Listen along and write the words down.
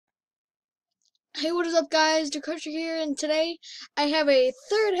Hey, what is up, guys? Dakosha here, and today I have a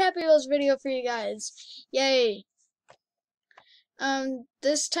third Happy Wheels video for you guys. Yay!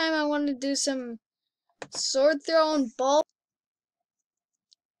 This time I want to do some sword throw and ball.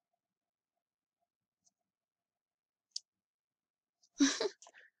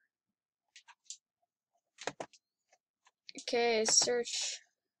 Okay, search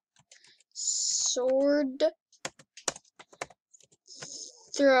sword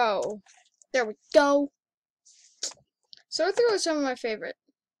throw. There we go. Sword throw is some of my favorite.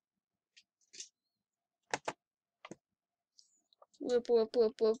 Whoop whoop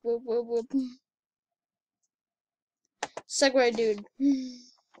whoop whoop whoop whoop whoop. Segway dude.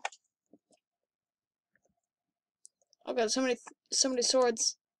 Oh god, so many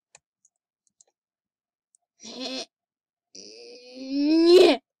swords. Yeah.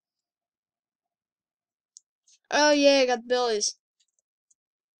 Oh yeah, I got billies.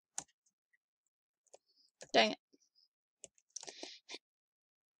 Dang it.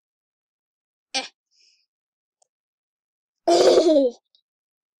 Eh. Oh!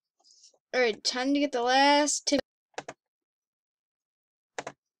 Alright, time to get the last tip.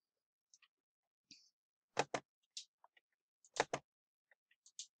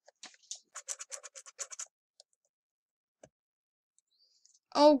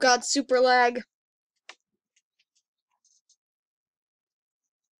 Oh god, super lag.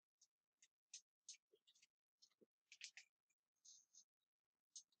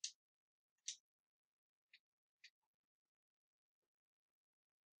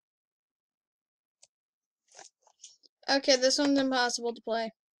 Okay, this one's impossible to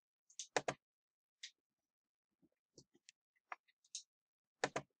play.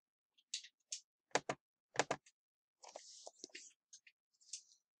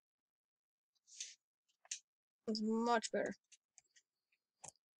 It's much better.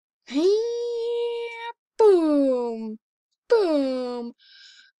 Boom! Boom!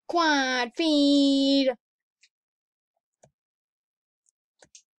 Quad feed!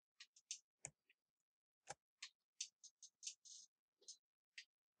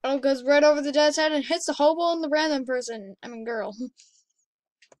 Oh, goes right over the dead's head and hits the hobo and the random person. I mean, girl.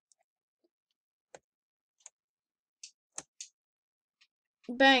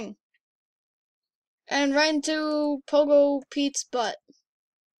 Bang. And right into Pogo Pete's butt.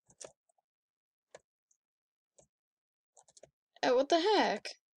 Oh, what the heck?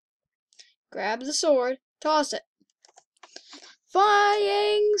 Grab the sword. Toss it.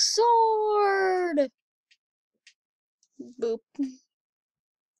 Flying sword! Boop.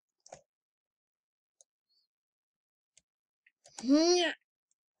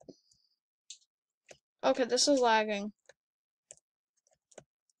 Okay, this is lagging.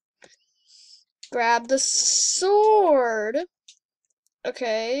 Grab the sword.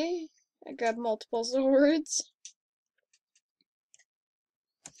 Okay. I grabbed multiple swords.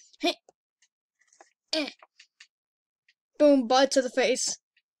 Hey. Eh. Boom, butt to the face.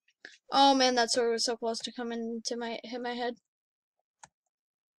 Oh man, that sword was so close to coming to hit my head.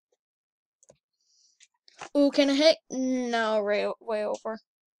 Ooh, can I hit? No, way over.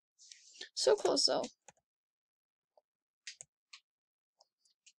 So close though.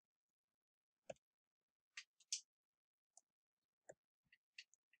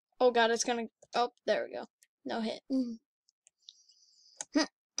 Oh god, it's gonna. Oh, there we go. No hit.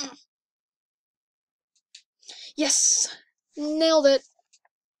 Yes! Nailed it.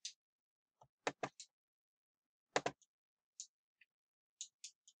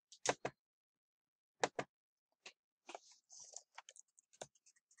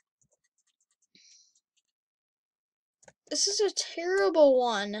 This is a terrible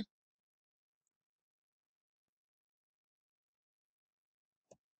one.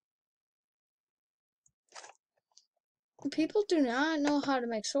 People do not know how to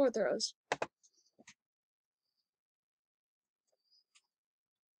make sword throws.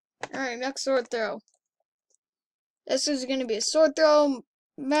 Alright, next sword throw. This is gonna be a sword throw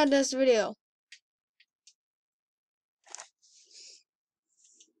madness video.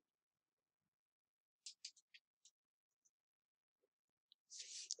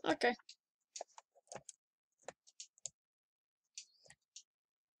 Okay.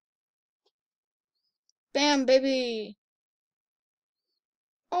 Bam, baby.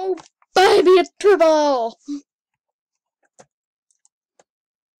 Oh, baby, a triple.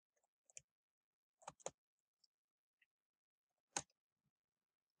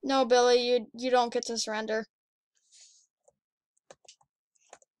 No, Billy, you don't get to surrender.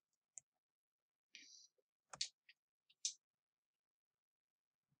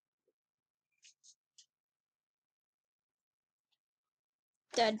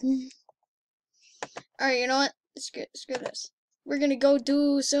 Dead. Alright, you know what? Screw this. We're gonna go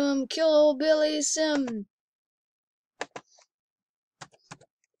do some Kill Billy Sim.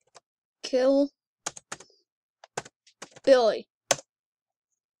 Kill Billy.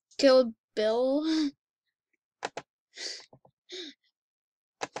 Kill Bill.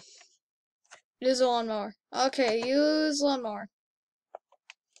 Use a lawnmower. Okay, use lawnmower.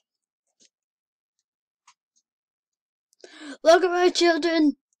 Look at my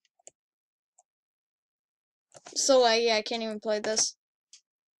children! So, yeah, I can't even play this.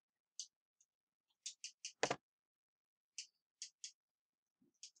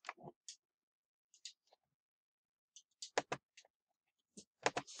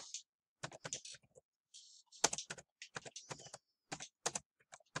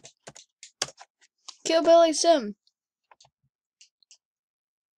 Kill Billy Sim.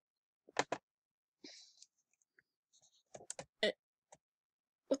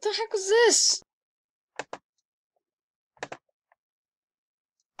 What the heck was this?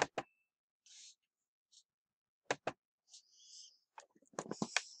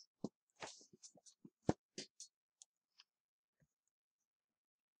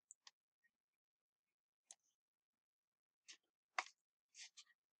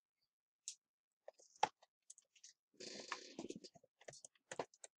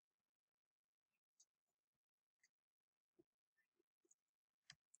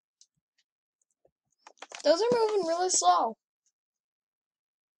 Those are moving really slow.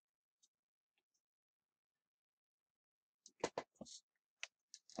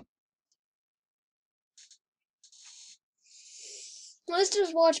 Let's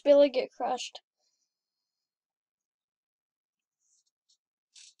just watch Billy get crushed.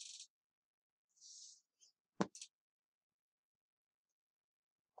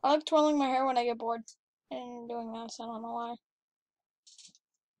 I like twirling my hair when I get bored. And doing this, I don't know why.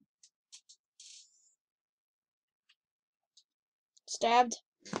 Stabbed.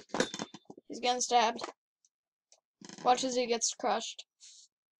 He's getting stabbed. Watch as he gets crushed.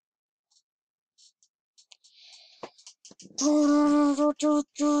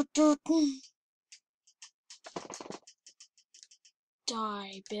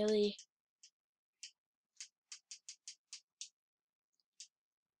 Die, Billy.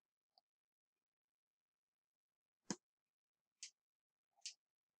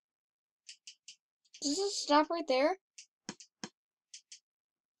 Does this stop right there?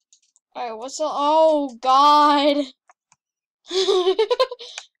 Alright, what's the— oh, God!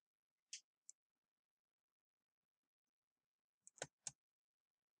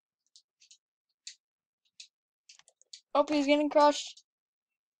 Oh, he's getting crushed.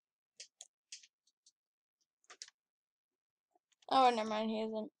 Oh, never mind, he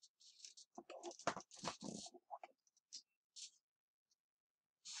isn't.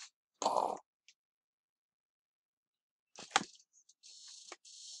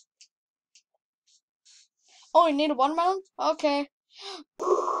 Oh, you need a watermelon? Okay.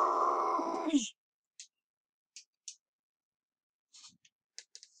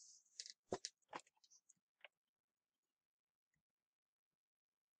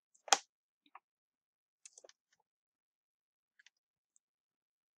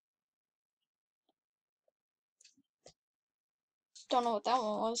 Don't know what that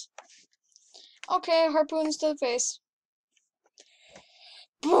one was. Okay, harpoons to the face.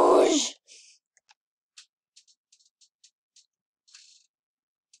 Boosh!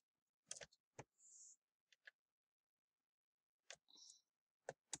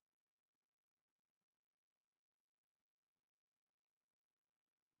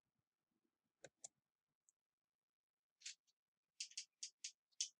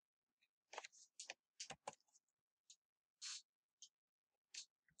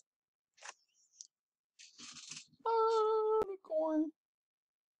 Corn.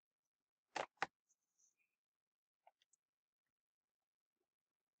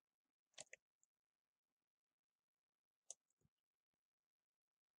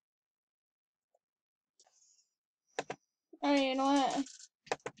 Alright, you know what?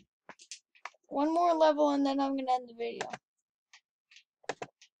 One more level and then I'm gonna end the video.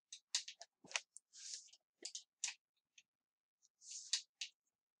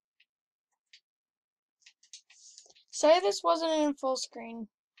 Sorry this wasn't in full screen.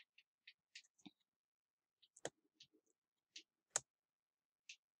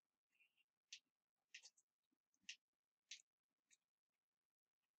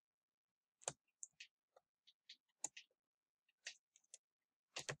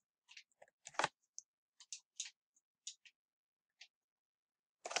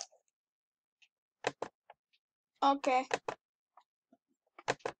 Okay.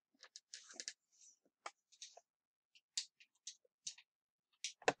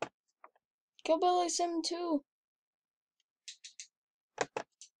 Billy Sim 2.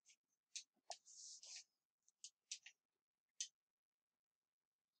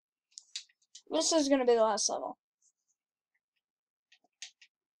 This is gonna be the last level.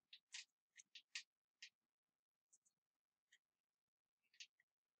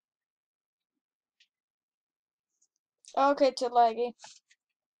 Okay, too laggy.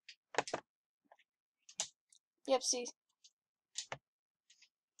 Yep, see.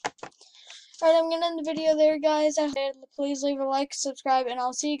 Alright, I'm gonna end the video there, guys. Please leave a like, subscribe, and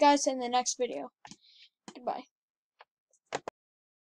I'll see you guys in the next video. Goodbye.